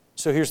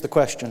 So here's the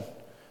question.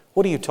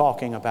 What are you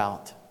talking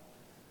about?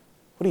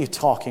 What are you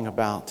talking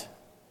about?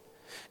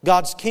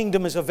 God's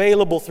kingdom is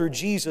available through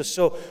Jesus.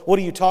 So what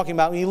are you talking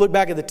about? When you look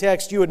back at the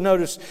text, you would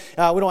notice,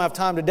 we don't have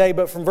time today,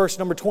 but from verse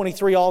number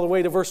 23 all the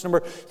way to verse number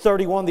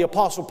 31, the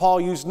Apostle Paul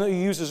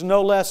uses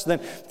no less than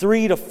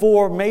 3 to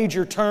 4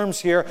 major terms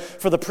here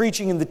for the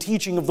preaching and the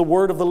teaching of the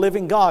Word of the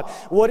living God.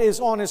 What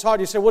is on his heart?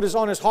 You say, what is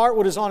on his heart?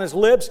 What is on his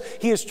lips?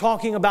 He is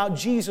talking about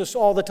Jesus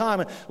all the time.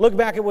 And look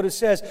back at what it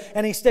says.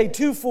 And he stayed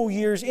 2 full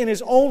years in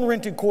his own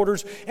rented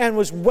quarters and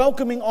was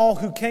welcoming all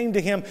who came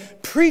to him,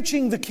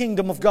 preaching the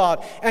kingdom of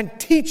God and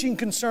teaching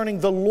concerning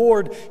the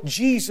Lord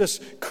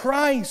Jesus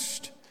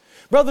Christ.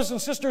 Brothers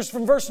and sisters,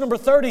 from verse number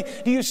 30,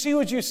 do you see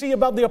what you see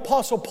about the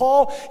Apostle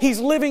Paul? He's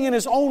living in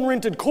his own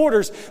rented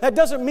quarters. That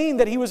doesn't mean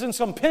that he was in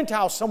some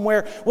penthouse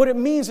somewhere. What it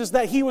means is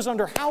that he was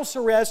under house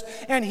arrest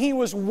and he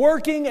was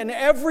working an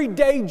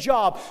everyday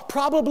job,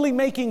 probably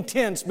making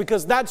tents,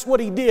 because that's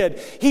what he did.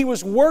 He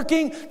was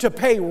working to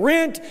pay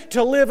rent,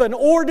 to live an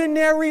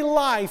ordinary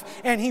life,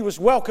 and he was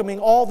welcoming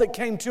all that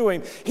came to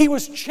him. He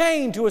was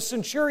chained to a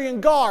centurion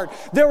guard.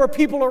 There were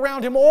people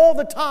around him all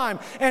the time,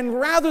 and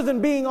rather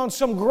than being on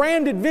some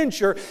grand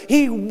adventure,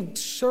 he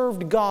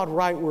served God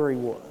right where he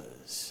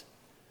was.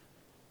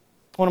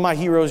 One of my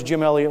heroes,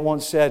 Jim Elliot,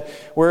 once said,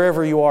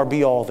 "Wherever you are,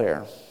 be all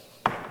there."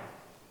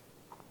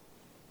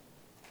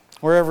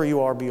 Wherever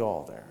you are, be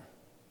all there.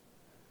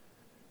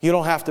 You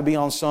don't have to be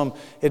on some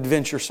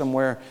adventure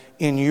somewhere.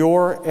 In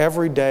your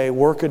everyday,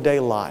 workaday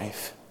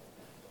life,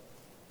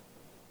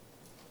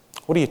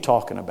 what are you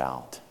talking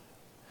about?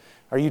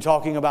 Are you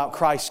talking about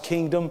Christ's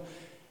kingdom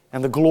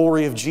and the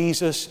glory of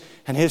Jesus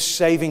and His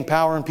saving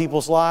power in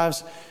people's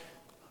lives?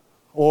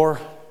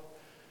 Or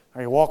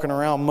are you walking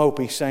around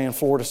mopey saying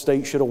Florida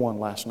State should have won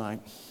last night?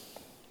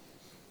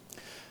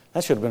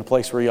 That should have been a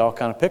place where y'all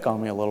kind of pick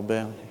on me a little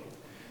bit.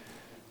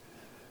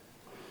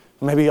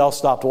 Maybe y'all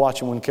stopped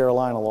watching when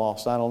Carolina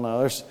lost. I don't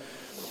know.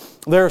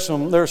 There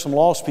are some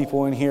lost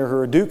people in here who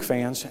are Duke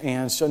fans,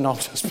 and so no, I'm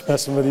just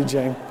messing with you,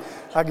 Jamie.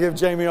 I give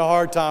Jamie a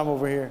hard time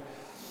over here.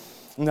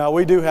 No,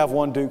 we do have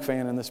one Duke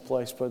fan in this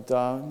place, but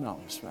no,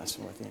 I'm just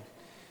messing with you.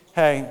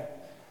 Hey,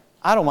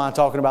 I don't mind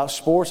talking about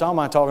sports. I don't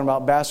mind talking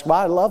about basketball.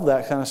 I love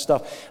that kind of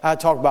stuff. I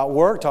talk about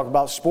work, talk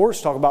about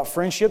sports, talk about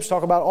friendships,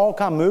 talk about all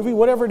kind of movie,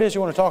 whatever it is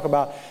you want to talk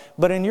about.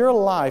 But in your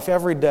life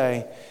every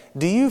day,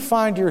 do you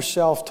find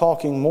yourself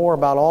talking more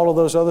about all of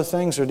those other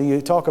things, or do you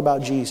talk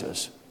about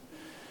Jesus?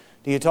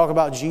 Do you talk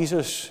about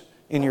Jesus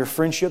in your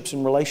friendships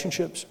and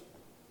relationships?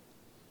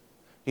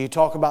 Do you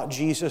talk about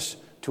Jesus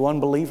to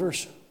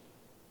unbelievers?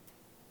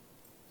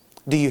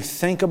 Do you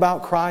think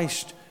about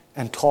Christ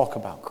and talk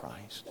about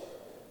Christ?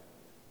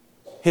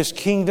 His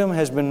kingdom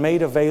has been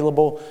made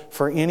available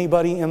for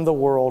anybody in the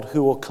world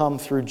who will come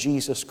through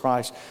Jesus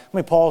Christ.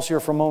 Let me pause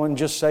here for a moment and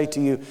just say to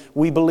you,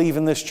 we believe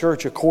in this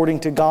church, according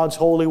to God's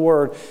holy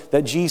word,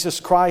 that Jesus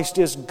Christ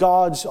is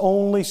God's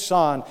only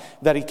Son,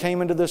 that He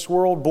came into this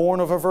world born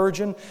of a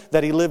virgin,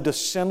 that He lived a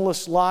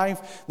sinless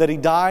life, that He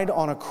died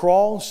on a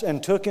cross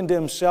and took into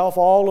Himself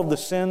all of the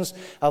sins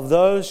of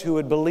those who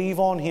would believe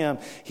on Him.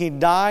 He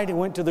died and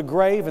went to the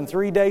grave, and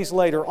 3 days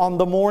later, on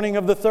the morning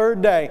of the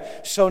third day,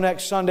 so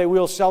next Sunday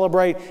we'll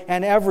celebrate,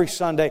 and every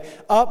Sunday,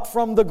 up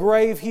from the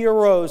grave He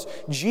arose.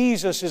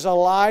 Jesus is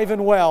alive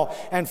and well.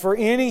 And for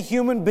any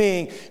human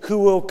being who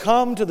will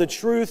come to the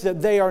truth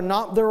that they are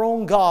not their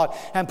own God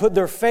and put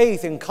their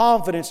faith and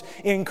confidence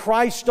in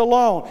Christ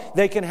alone,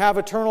 they can have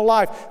eternal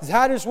life.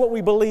 That is what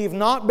we believe,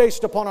 not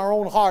based upon our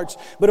own hearts,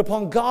 but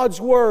upon God's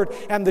Word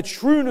and the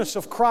trueness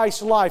of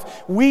Christ's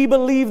life. We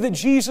believe that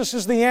Jesus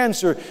is the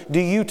answer.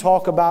 Do you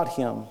talk about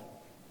Him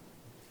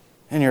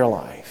in your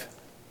life?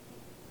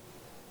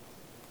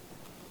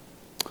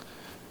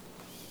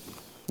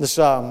 This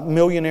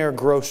millionaire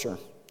grocer.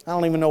 I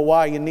don't even know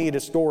why you need a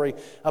story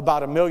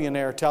about a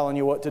millionaire telling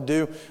you what to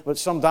do. But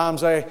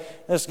sometimes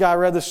this guy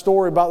read this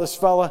story about this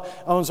fella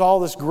owns all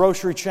this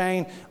grocery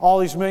chain, all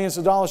these millions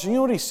of dollars. And you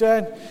know what he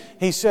said?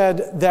 He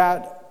said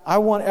that I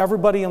want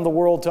everybody in the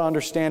world to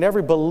understand,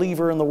 every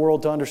believer in the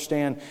world to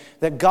understand,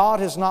 that God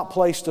has not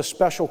placed a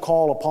special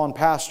call upon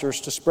pastors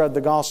to spread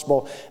the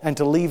gospel and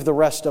to leave the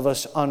rest of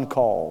us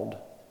uncalled.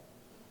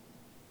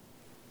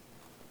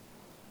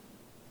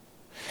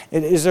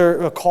 Is there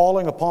a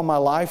calling upon my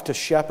life to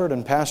shepherd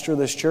and pastor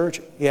this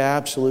church? Yeah,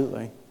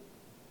 absolutely.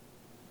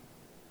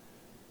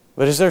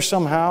 But is there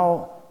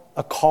somehow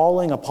a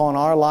calling upon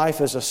our life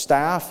as a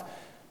staff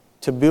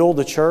to build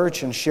the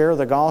church and share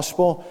the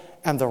gospel,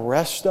 and the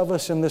rest of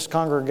us in this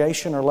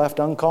congregation are left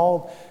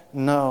uncalled?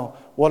 No.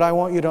 What I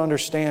want you to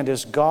understand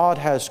is God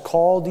has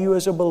called you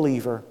as a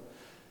believer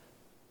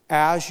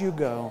as you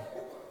go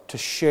to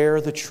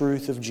share the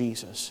truth of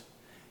Jesus.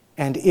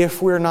 And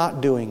if we're not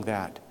doing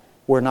that,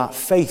 we're not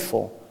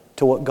faithful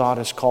to what God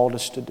has called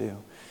us to do.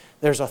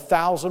 There's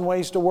 1,000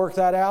 ways to work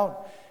that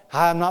out.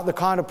 I'm not the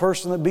kind of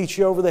person that beats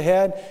you over the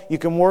head. You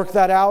can work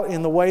that out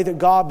in the way that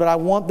God, but I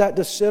want that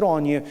to sit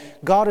on you.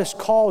 God has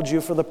called you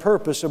for the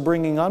purpose of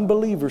bringing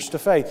unbelievers to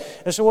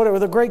faith. And so whatever,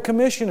 the Great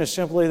Commission is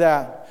simply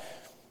that.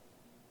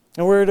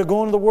 And we're to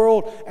go into the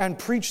world and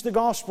preach the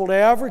gospel to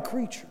every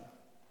creature,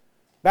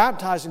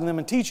 baptizing them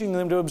and teaching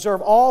them to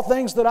observe all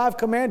things that I've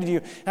commanded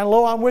you. And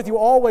lo, I'm with you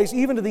always,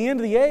 even to the end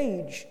of the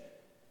age.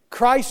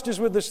 Christ is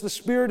with us. The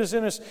Spirit is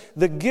in us.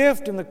 The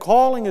gift and the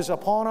calling is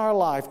upon our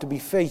life to be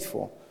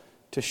faithful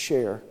to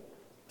share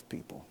with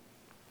people.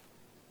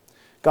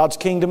 God's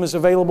kingdom is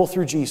available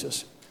through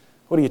Jesus.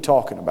 What are you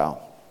talking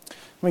about?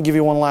 Let me give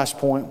you one last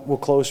point. We'll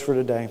close for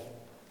today.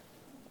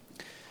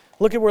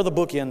 Look at where the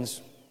book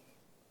ends.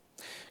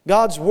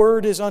 God's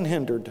Word is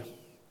unhindered.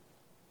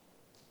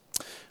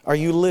 Are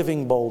you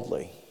living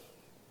boldly?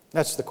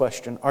 That's the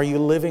question. Are you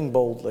living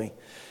boldly?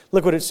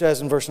 Look what it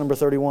says in verse number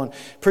 31.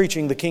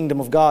 Preaching the kingdom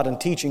of God and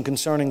teaching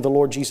concerning the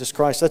Lord Jesus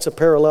Christ. That's a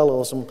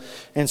parallelism.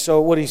 And so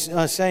what he's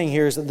saying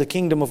here is that the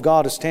kingdom of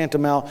God is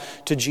tantamount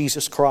to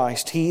Jesus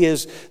Christ. He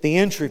is the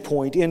entry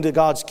point into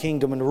God's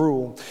kingdom and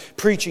rule.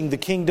 Preaching the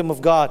kingdom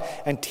of God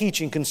and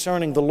teaching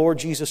concerning the Lord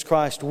Jesus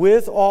Christ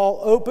with all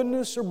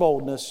openness or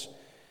boldness.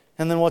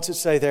 And then what's it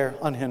say there?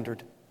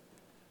 Unhindered.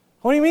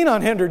 What do you mean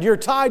unhindered? You're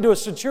tied to a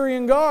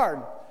centurion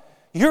guard.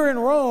 You're in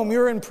Rome.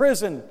 You're in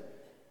prison.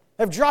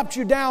 They've dropped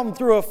you down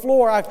through a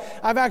floor.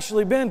 I've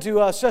actually been to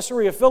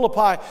Caesarea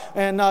Philippi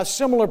and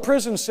similar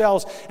prison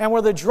cells, and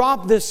where they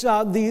drop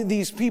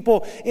these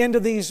people into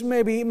these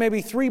maybe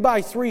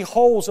 3x3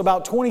 holes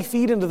about 20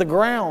 feet into the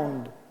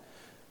ground.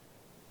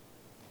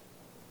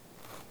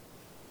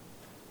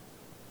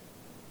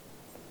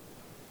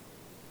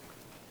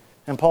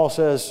 And Paul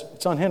says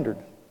it's unhindered.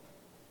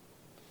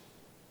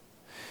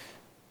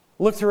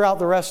 Look throughout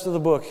the rest of the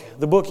book.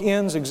 The book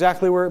ends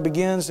exactly where it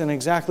begins and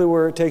exactly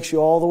where it takes you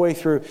all the way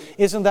through.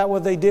 Isn't that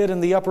what they did in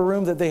the upper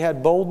room, that they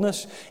had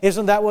boldness?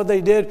 Isn't that what they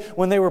did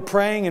when they were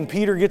praying and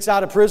Peter gets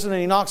out of prison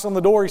and he knocks on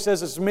the door, he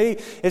says, "It's me."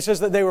 It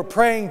says that they were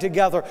praying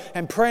together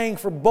and praying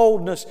for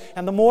boldness.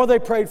 And the more they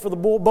prayed for the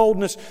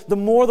boldness, the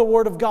more the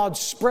Word of God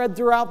spread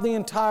throughout the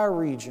entire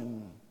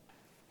region.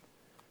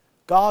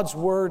 God's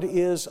Word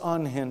is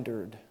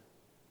unhindered.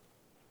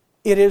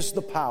 It is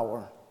the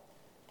power.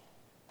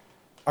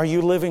 Are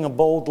you living a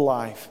bold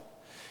life?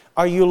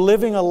 Are you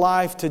living a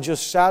life to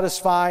just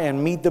satisfy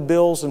and meet the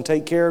bills and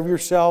take care of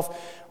yourself?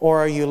 Or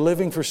are you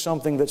living for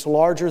something that's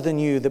larger than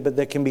you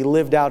that can be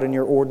lived out in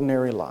your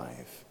ordinary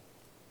life?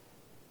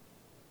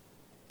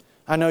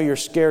 I know you're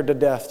scared to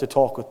death to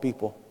talk with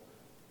people.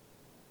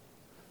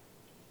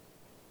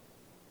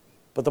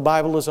 But the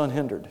Bible is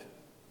unhindered.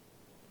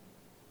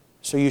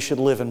 So you should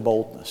live in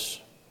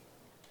boldness.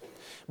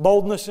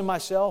 Boldness in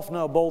myself?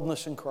 No,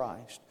 boldness in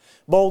Christ.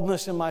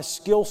 Boldness in my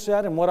skill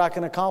set and what I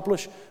can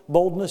accomplish?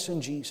 Boldness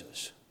in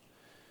Jesus.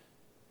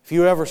 If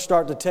you ever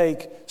start to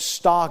take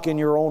stock in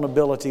your own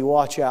ability,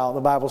 watch out. The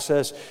Bible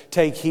says,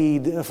 take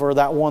heed for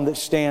that one that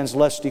stands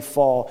lest he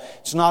fall.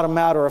 It's not a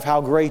matter of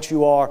how great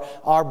you are.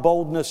 Our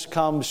boldness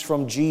comes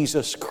from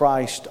Jesus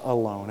Christ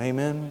alone.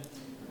 Amen?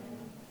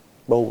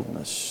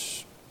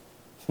 Boldness.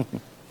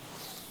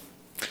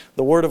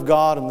 The Word of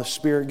God and the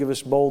Spirit give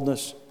us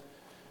boldness.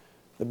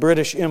 The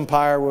British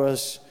Empire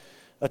was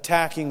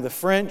attacking the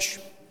French.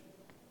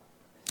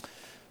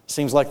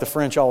 Seems like the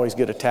French always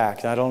get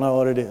attacked. I don't know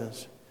what it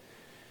is.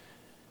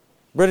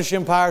 British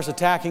Empire's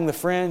attacking the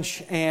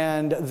French,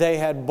 and they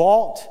had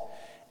bought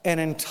an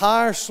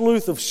entire slew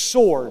of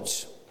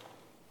swords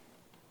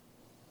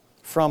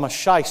from a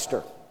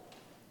shyster.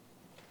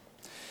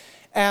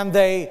 And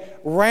they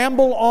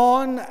ramble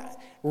on,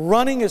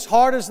 running as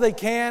hard as they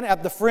can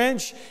at the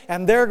French,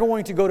 and they're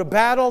going to go to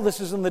battle.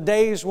 This is in the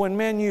days when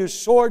men used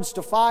swords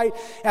to fight,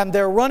 and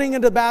they're running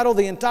into battle,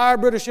 the entire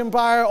British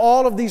Empire,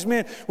 all of these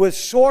men with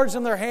swords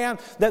in their hand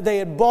that they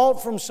had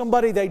bought from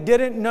somebody they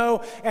didn't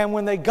know. And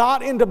when they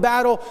got into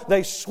battle,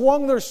 they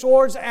swung their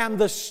swords, and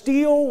the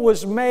steel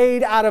was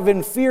made out of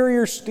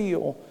inferior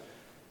steel.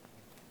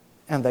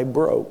 And they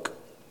broke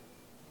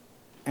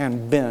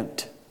and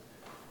bent.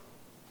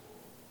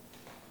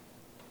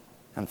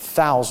 And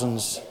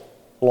thousands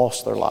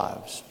lost their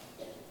lives.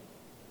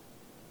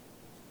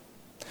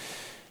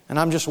 And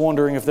I'm just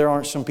wondering if there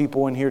aren't some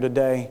people in here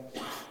today,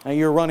 and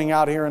you're running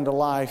out here into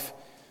life,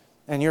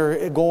 and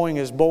you're going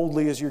as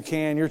boldly as you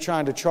can. You're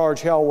trying to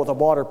charge hell with a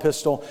water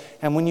pistol.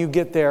 And when you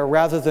get there,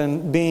 rather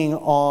than being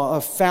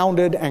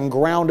founded and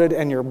grounded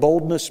and your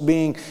boldness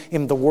being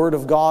in the Word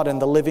of God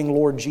and the living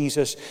Lord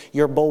Jesus,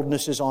 your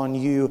boldness is on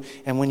you.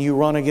 And when you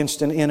run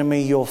against an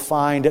enemy, you'll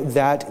find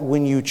that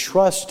when you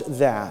trust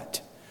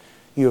that,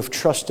 you have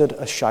trusted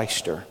a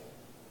shyster.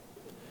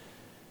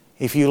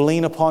 If you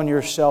lean upon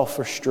yourself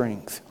for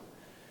strength,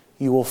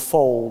 you will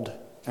fold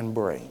and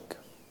break.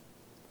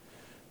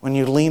 When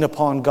you lean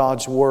upon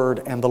God's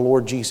Word and the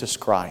Lord Jesus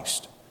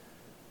Christ,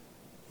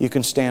 you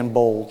can stand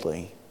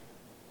boldly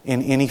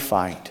in any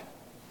fight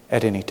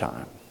at any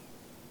time.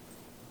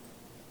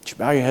 Would you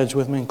bow your heads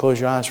with me and close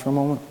your eyes for a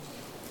moment?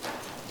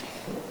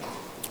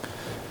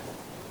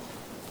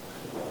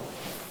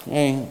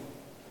 Hey,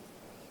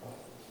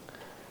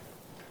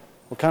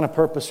 what kind of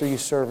purpose are you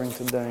serving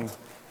today?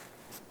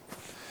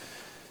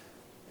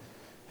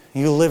 Are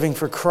you living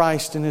for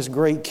Christ and His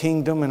great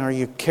kingdom, and are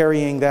you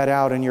carrying that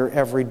out in your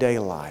everyday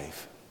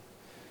life?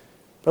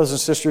 Brothers and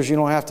sisters, you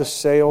don't have to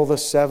sail the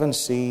 7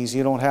 seas.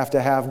 You don't have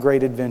to have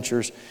great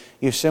adventures.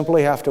 You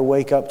simply have to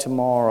wake up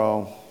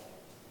tomorrow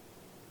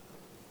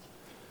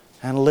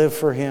and live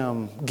for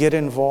Him. Get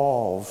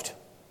involved.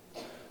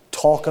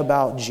 Talk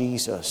about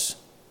Jesus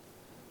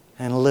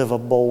and live a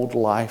bold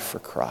life for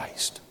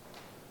Christ.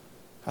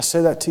 I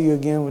say that to you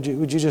again. Would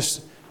you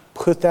just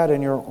put that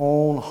in your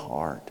own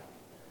heart?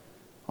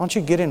 Why don't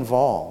you get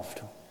involved?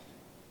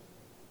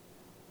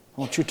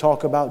 Why don't you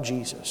talk about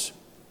Jesus?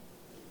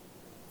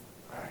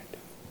 All right.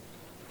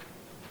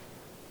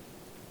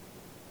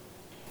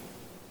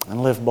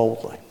 And live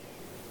boldly.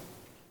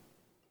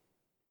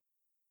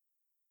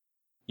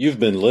 You've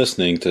been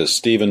listening to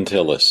Stephen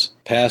Tillis,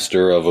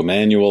 pastor of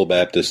Emmanuel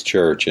Baptist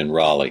Church in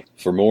Raleigh.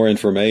 For more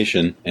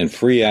information and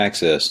free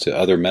access to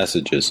other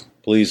messages,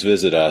 please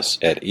visit us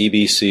at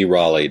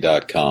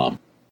ebcraleigh.com.